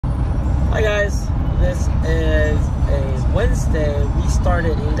Hi guys, this is a Wednesday. We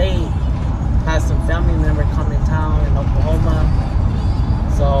started late, had some family member come in town in Oklahoma,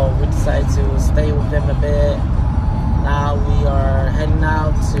 so we decided to stay with them a bit. Now we are heading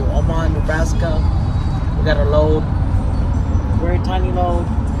out to Omaha, Nebraska. We got a load, very tiny load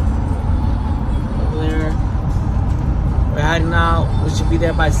over there. We're heading out. We should be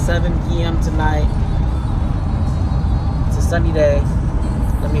there by 7 p.m. tonight. It's a sunny day.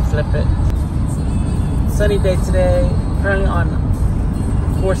 Let me flip it. Sunny day today. Currently on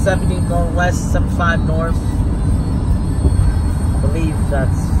 470 going west, 75 north. I believe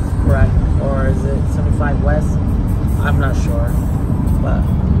that's correct. Or is it 75 west? I'm not sure. But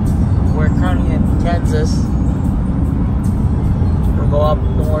we're currently in Kansas. We'll go up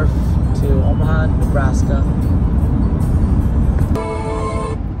north to Omaha, Nebraska.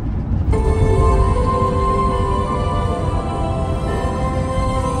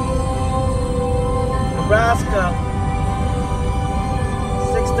 Nebraska,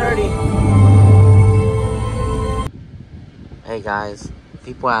 6:30. Hey guys,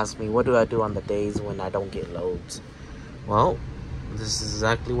 people ask me what do I do on the days when I don't get loads. Well, this is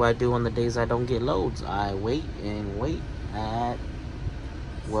exactly what I do on the days I don't get loads. I wait and wait at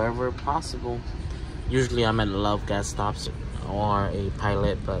wherever possible. Usually I'm at a Love gas stops or a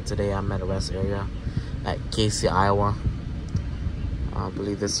Pilot, but today I'm at a rest area at Casey, Iowa. I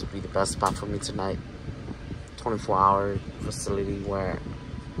believe this would be the best spot for me tonight. 24-hour facility where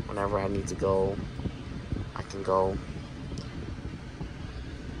whenever I need to go, I can go.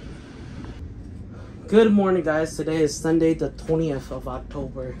 Good morning guys, today is Sunday the 20th of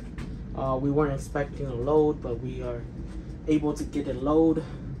October. We weren't expecting a load, but we are able to get a load.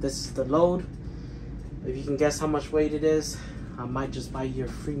 This is the load. If you can guess how much weight it is, I might just buy you a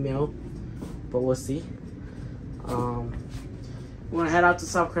free meal, but we'll see. We want to head out to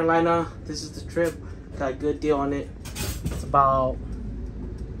South Carolina. This is the trip. Got a good deal on it. It's about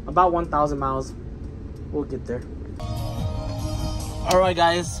 1,000 miles. We'll get there. Alright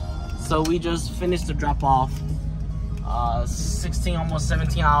guys, so we just finished the drop off. 16, almost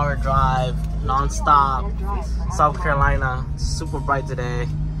 17-hour drive, non-stop, South Carolina. Super bright today.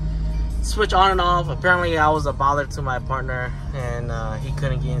 Switch on and off. Apparently I was a bother to my partner and he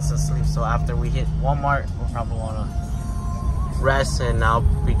couldn't get some sleep, so after we hit Walmart, we'll probably want to rest, and I'll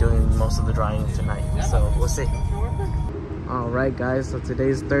be doing most of the driving tonight, so we'll see. All right guys, so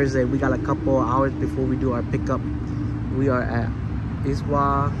today's Thursday. We got a couple hours before we do our pickup. We are at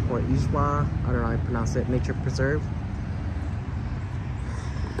Iswa, or Iswa, I don't know how to pronounce it, nature preserve.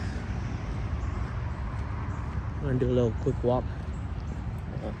 I'm gonna do a little quick walk.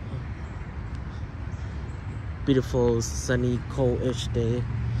 Beautiful, sunny, cold-ish day.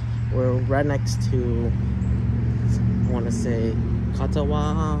 We're right next to, I want to say,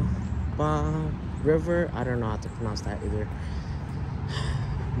 Katawa River. I don't know how to pronounce that either.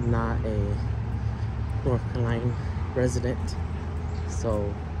 Not a North Carolina resident,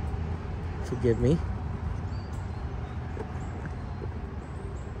 so forgive me.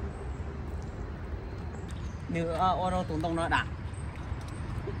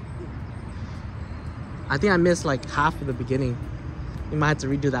 I think I missed like half of the beginning. You might have to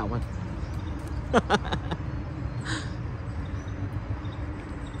redo that one.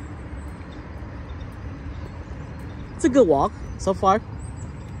 It's a good walk so far.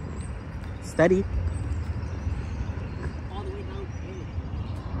 Steady. All the way down.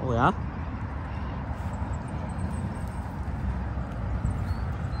 Oh yeah?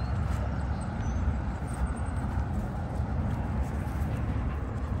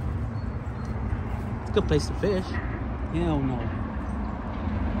 It's a good place to fish. Hell no.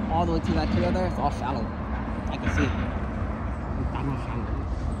 All the way to that trail there, it's all shallow. I can see it.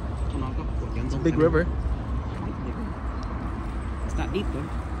 It's a big river. It's not deep though.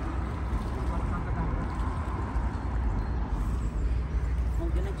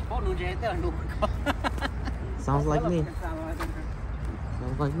 Sounds like me.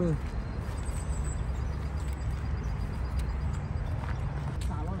 Sounds like me.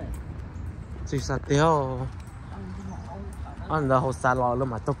 Chỉ sao tiêu anh đã hồ xa lò luôn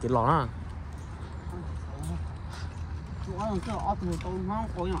mà tôi kỹ lò ha.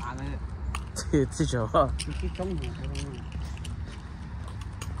 Thì chỗ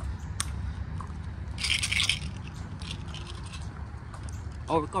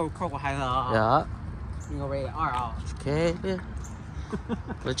Oh, go croak hay là? dạ. Người về ở. Okay.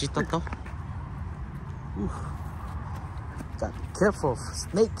 Legit though. Got careful for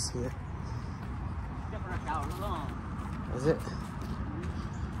snakes here. Is it?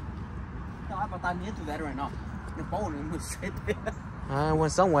 I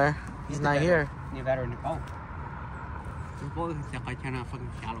went somewhere. He's not here. Need better in the boat. This boat is like kind of fucking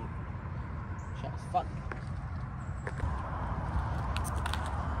shallow. Shallow as fuck.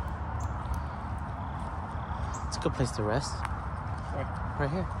 It's a good place to rest. Where?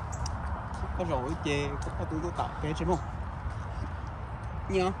 Right here. Có rồi chê, có tụi tôi tạo cái trên không?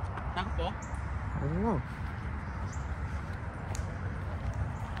 Nhiều không? Đáng có? I don't know.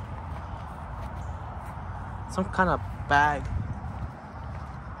 Some kind of bag.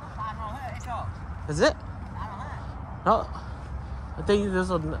 Is it? No. I think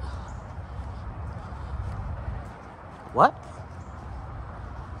there's a... What?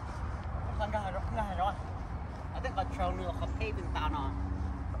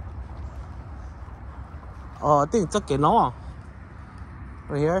 Oh, I think it's okay, no?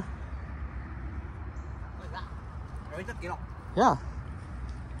 Right here? Yeah.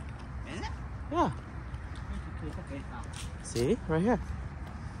 Is it? Yeah. See? Right here.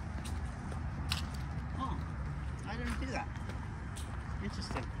 Oh, I didn't do that.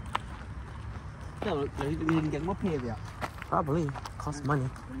 Interesting. So, you didn't get more pay there? Probably. Costs money.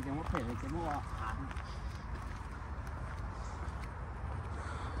 You get more pay, you get more...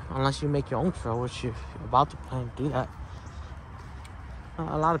 Unless you make your own trail, which you're about to plan to do that.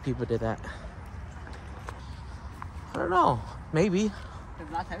 A lot of people did that. I don't know. Maybe.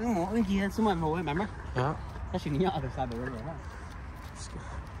 Remember? Yeah. That's the other side of the river.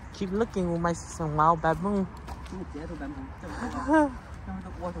 Keep looking. We might see some wild baboon.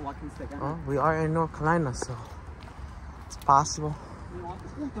 We are in North Carolina, so it's possible.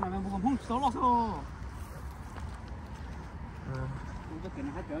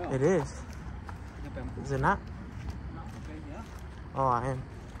 It is. Is it not? Oh, I am.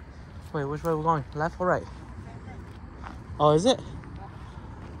 Wait, which way are we going? Left or right? Oh, is it?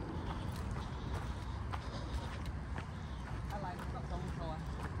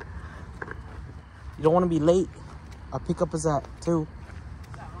 You don't want to be late. Our pickup is at 2.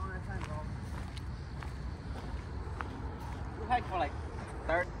 We hike for like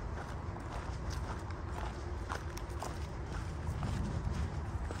 30.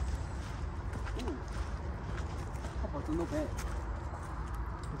 No bad.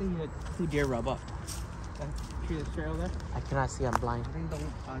 I think you see deer rub up. See the trail there? I cannot see. I'm blind. I think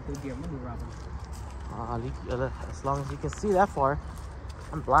the deer will rub up. As long as you can see that far,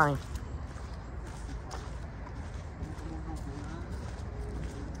 I'm blind.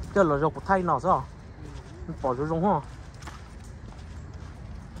 Cái là rau của Thái nào sao? Bỏ vô rong hoa.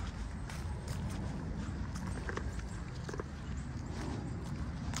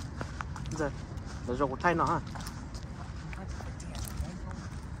 Giờ là rau của Thái nào hả?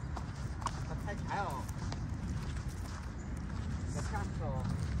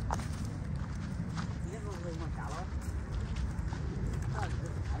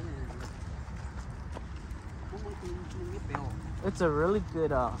 It's a really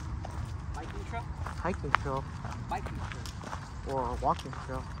good Biking trail? hiking trail Biking trail. or a walking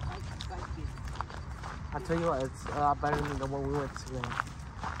trail. Biking. I tell you what, it's a lot better than the one we went to in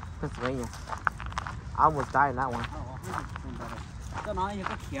Pennsylvania. I almost died in that one. Oh, 100% better. Tao nói như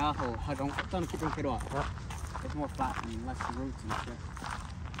cái kia họ rong tao keep on kiddo. Yep. It's more flat and less roots and shit.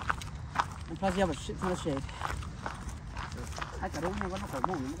 And plus you have a shit ton of shade. Hai cả đúng nhưng vẫn phải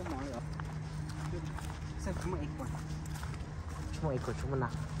mong những cái món nữa. Xem có một acorn. More acre,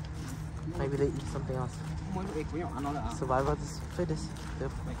 maybe they eat something else. Mỗi một acorn nhỏ ăn nó là Survival of the fittest.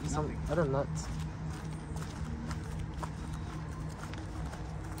 They'll eat some other nuts.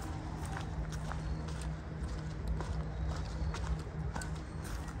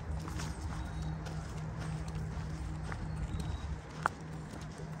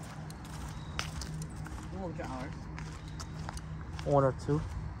 What was your hours? 1 or 2.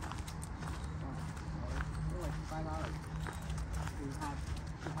 Like 5 hours.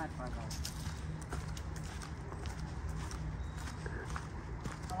 You had 5 hours.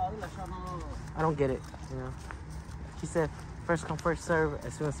 I don't get it, you know. He said first come first serve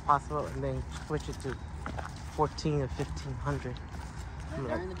as soon as possible, and then switch it to 14 or 1500.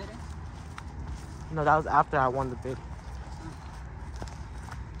 During the bidding? No, that was after I won the bid.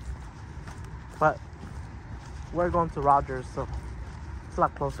 But we're going to Rogers, so it's a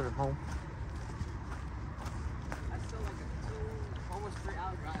lot closer to home. That's still like a almost 3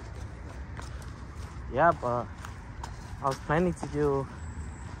 hour drive. Yeah, but I was planning to do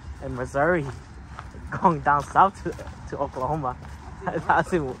in Missouri, going down south to Oklahoma.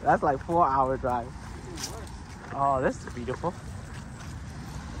 That's like 4 hour drive. Oh, this is beautiful.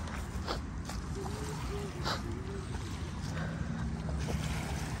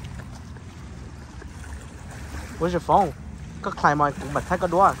 Where's your phone? có climb on cũng bật thấy có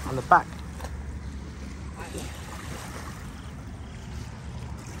đũa on the back.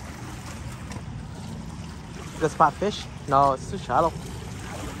 Good spot fish? No, it's too shallow.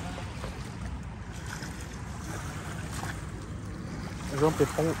 Rôm bị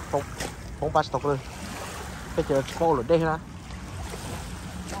phóng bắt tộc rồi. Bây giờ phô rồi đây hả?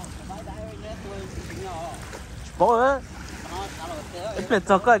 Phô á? Ít biệt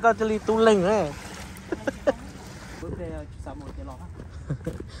cho coi cho đi tu linh ấy.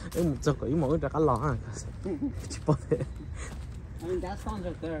 Em một giờ có ý mỗi ra cá lò ha. Chỉ bỏ thế. I mean, that sounds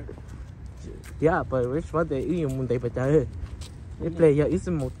right there. Yeah, but which one they you muốn để phải chơi. If play giờ ít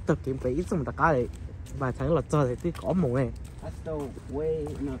một tập kiếm phải ít một cá đấy. Vài tháng là cho thì có một này. That's still way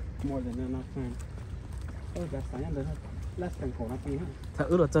enough, more than enough time. Oh, that's fine. There's less than four nothing. Thật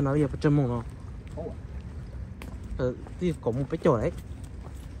ư là cho nó giờ phải chơi một nó. Thì có một cái chỗ đấy.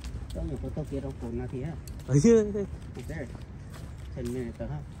 Có một cái kia đâu cuốn là thế à? Ở chứ. There. 10 minutes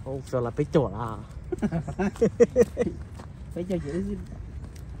hả? Ô, giờ là cái chỗ là. Bây giờ dễ gì?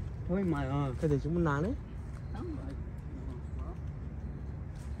 Thôi mà cái gì chúng mình nán đấy.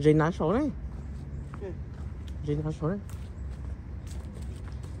 Dây nán số đấy. Dây nán số đấy.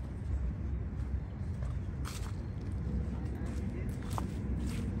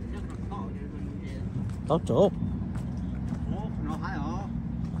 Tốt chỗ. Nó hay hả?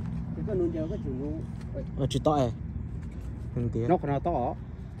 Cái núi giờ cái chủ núi. Chỉ to à? Nó còn to hả?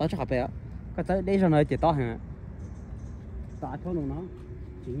 To chắc phải á. Cái tới đây rồi chỉ to hả? To chỗ nó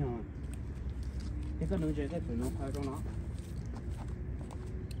chỉ nhỏ. Cái núi giờ cái chủ nó phải trong nó.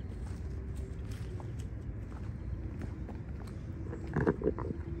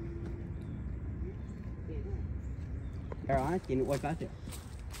 Đó, chị nuôi cá chứ.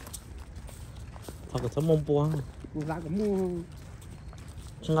 Thật là sớm mông bùa. Mua giá cũng mua.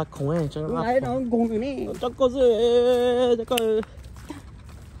 Chẳng là không ấy, chẳng là Đấy, nó cùng cái này. chắc có gì, chắc có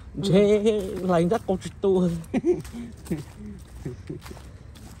chế lành rất có chuyện tu.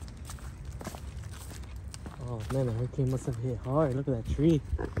 Oh man, the hurricane must have hit hard. Look at that tree.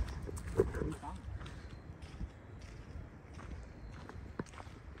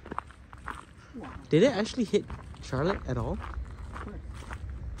 Did it actually hit Charlotte at all?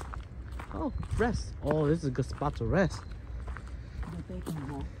 Oh, rest. Oh, this is a good spot to rest.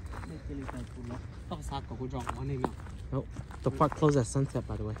 Nope. The park closed at sunset,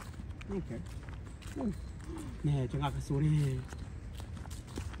 by the way.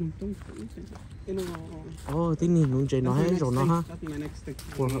 Oh, they need nung jay no hay rồi nó ha.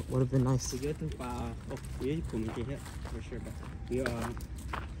 Would have been nice.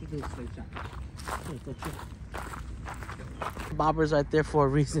 Bobber's right there for a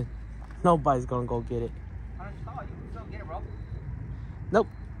reason. Nobody's gonna go get it. Nope.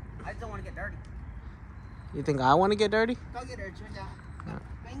 I just don't want to get dirty. You think I want to get dirty? Go get dirty.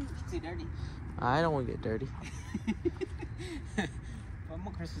 It's dirty. I don't want to get dirty. One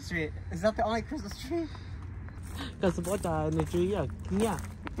more Christmas tree. Is that the only Christmas tree? Cause the boy died in the tree, yeah.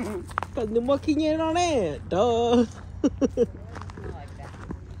 Cause the more king on it, duh.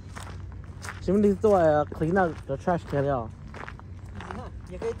 Chúng đi tôi clean out the trash can out.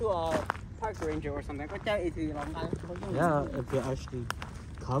 You go to a park ranger or something. Yeah, if you actually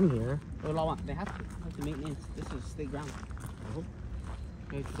come here. They have to maintenance. This is state ground.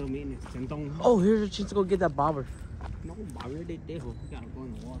 They have to maintenance. Oh, here's a chance to go get that bobber. No bobber, they gotta go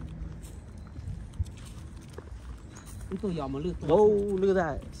in the water. Whoa, look at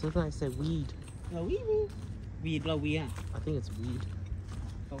that. Something I said weed. Weed là weed. I think it's weed.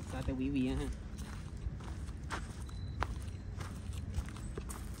 Không, sao tới weed ha.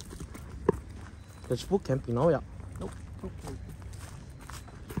 There's book camping now, yeah. Nope.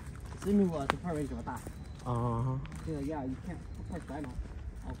 It's the new the park ranger ta. Yeah, you can't park right now.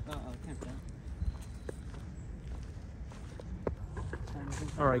 Camp there.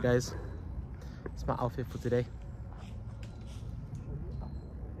 Alright guys, it's my outfit for today.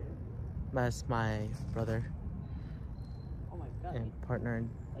 That's my brother and partner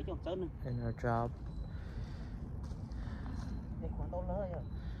in our job.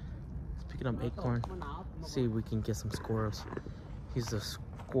 Let's pick up acorn, see if we can get some squirrels. He's a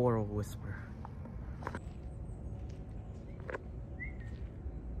squirrel whisperer.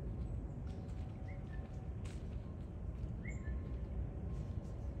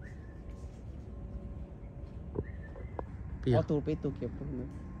 Tu kịp.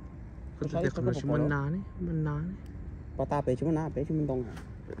 Cái con nó chúng mình nán. Bà ta bé chúng mình đông à.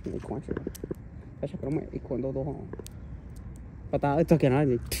 Ít khoản chứ. Cái chắc nó mày ít khoản đâu hả. Bà ta ở cho kia nó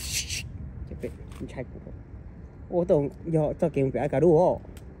gì. Chết bé, mình chạy của. Ô tưởng giờ cho kia bé cả đủ hả.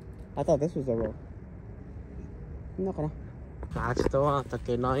 I thought this was a road. Nó còn I just don't want to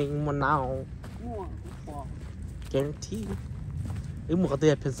get nothing now. Mua bò. Guarantee. Nếu mà có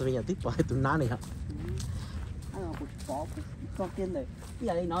tiền Pennsylvania tiếp vào tụi nó này hả? Nó là bò con kiên này. Bây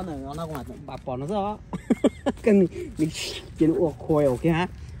giờ đây nó cũng là bà bò nó rõ. Cần mình kiến ủa khôi ok ha.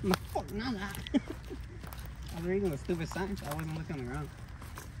 Mà phỏng nó là. I'm reading a stupid science. I wasn't looking around.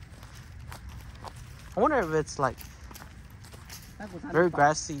 I wonder if it's like very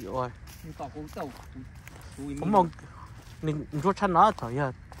grassy or. Come on, you try not to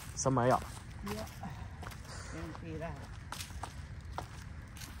yeah, somewhere else.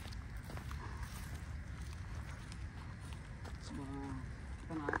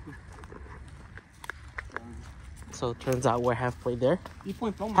 So it turns out we're halfway there.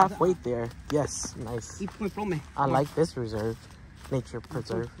 Halfway there. Yes, nice. I like this reserve, nature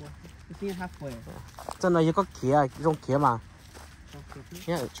preserve.真的有个茄，用茄嘛。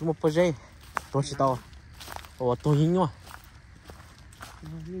Yeah, cuma pojay. Don't you know? Oh,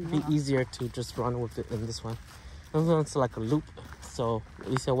 be easier to just run with it in this one. This one's like a loop. So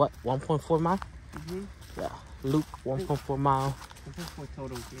you said what? 1.4 mile? Yeah, loop 1.4 mile.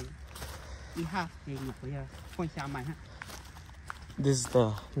 This is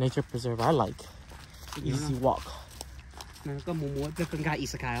the nature preserve I like. Easy walk.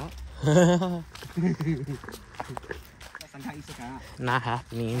 Not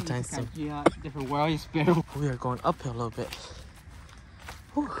happening anytime soon. Different world is better. We are going uphill a little bit.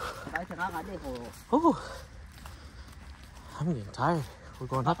 Whew. Whew. I'm getting tired. We're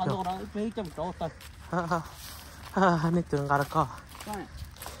going uphill. I need to get a car.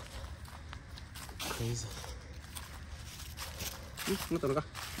 Crazy.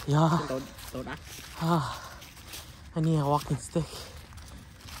 Yeah. I need a walking stick.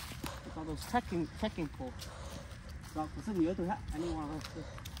 Those trekking poles.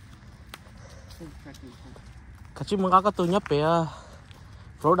 같이 뭔가 또 옆에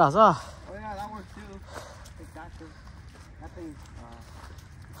road Oh asa. yeah, that works too. Take that too. That thing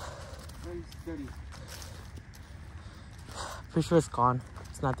very sturdy. Pretty sure it's gone.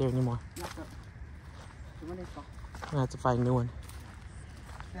 It's not there anymore. I'm gonna have to find a new one.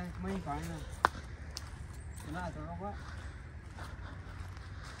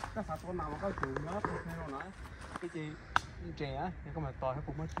 Cái sao tôi nào mà có chịu nhớ tôi theo nữa cái gì trẻ á thì không phải tỏi hay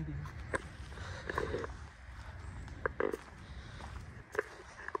cũng mất đi.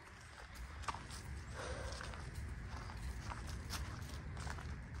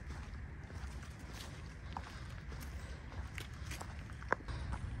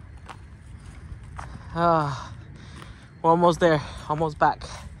 We're almost there, almost back.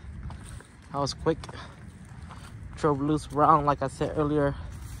 That was quick. Drove loose around like I said earlier.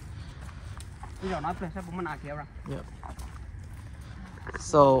 Yep.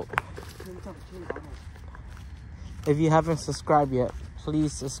 So if you haven't subscribed yet,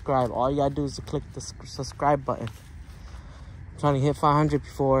 please subscribe. All you gotta do is to click the subscribe button. I'm trying to hit 500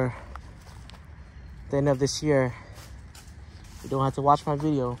 before the end of this year. You don't have to watch my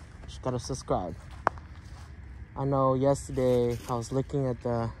video, you just gotta subscribe. I know yesterday I was looking at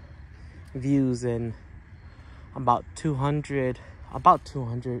the views and about 200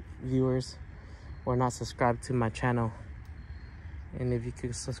 viewers were not subscribed to my channel. And if you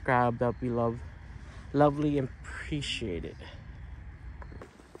could subscribe, that would be lovely and appreciated.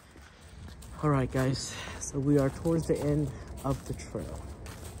 Alright guys, so we are towards the end of the trail.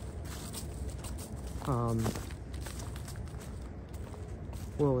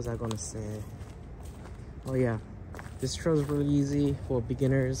 What was I gonna say? Oh yeah, this trail is really easy for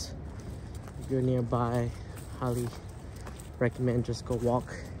beginners. If you're nearby, highly recommend just go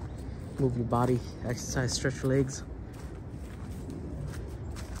walk, move your body, exercise, stretch your legs.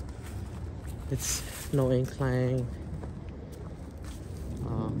 It's no incline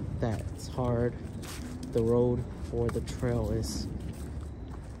that's hard. The road for the trail is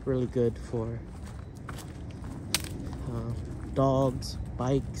really good for dogs,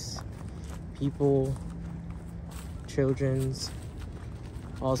 bikes, people, children's,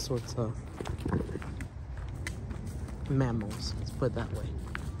 all sorts of mammals, let's put it that way.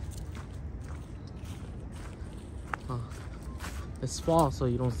 It's fall, so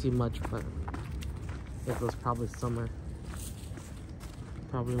you don't see much, but it was probably summer.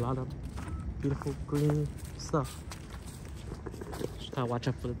 Probably a lot of beautiful green stuff. Just gotta watch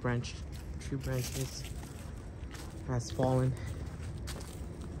out for the tree branches that's fallen.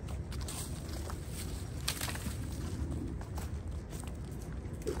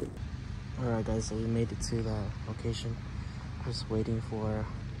 Alright guys, so we made it to the location. Just waiting for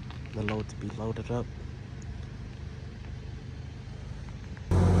the load to be loaded up.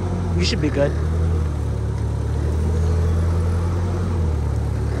 You should be good.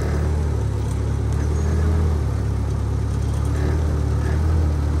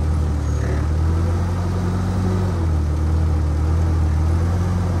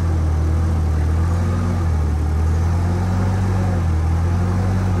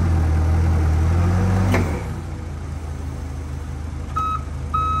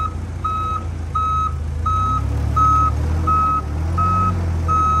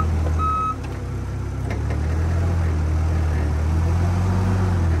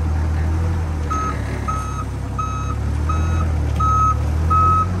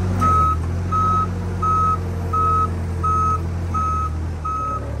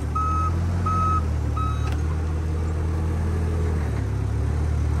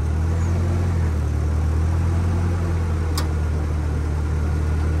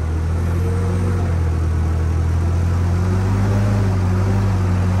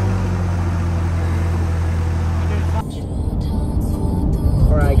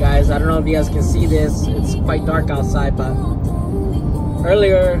 I don't know if you guys can see this. It's quite dark outside, but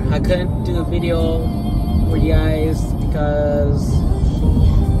earlier I couldn't do a video for you guys because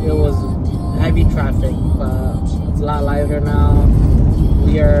it was heavy traffic, but it's a lot lighter now.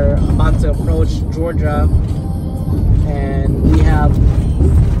 We are about to approach Georgia, and we have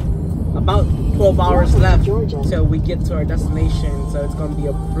about 12 hours left till we get to our destination, so it's going to be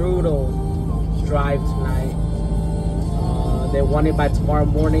a brutal drive tonight. They want it by tomorrow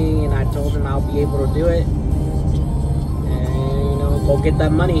morning, and I told them I'll be able to do it, and you know, go get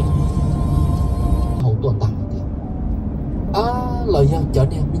that money. Lời cho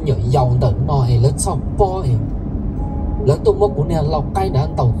nên mình nhớ giàu đợt nòi lớn sau bò lớn tôi mua của nè lọc cay đã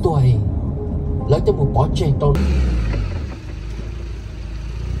tàu tuổi lớn cho một bó chè trâu.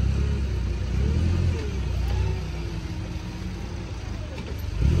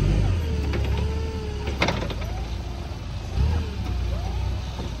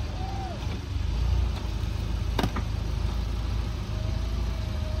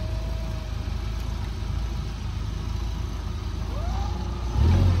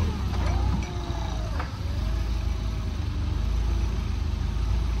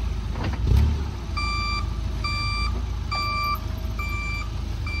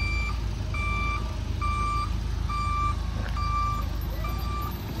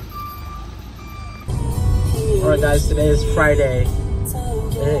 Alright guys, today is Friday.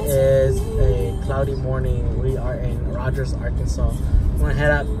 It is a cloudy morning. We are in Rogers, Arkansas. I'm gonna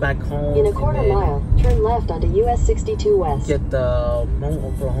head out back home. In a quarter mile, turn left onto US 62 West. Get the Mount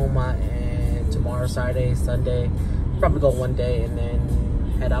Oklahoma, and tomorrow, Saturday, Sunday, probably go one day and then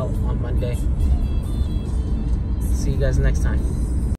head out on Monday. See you guys next time.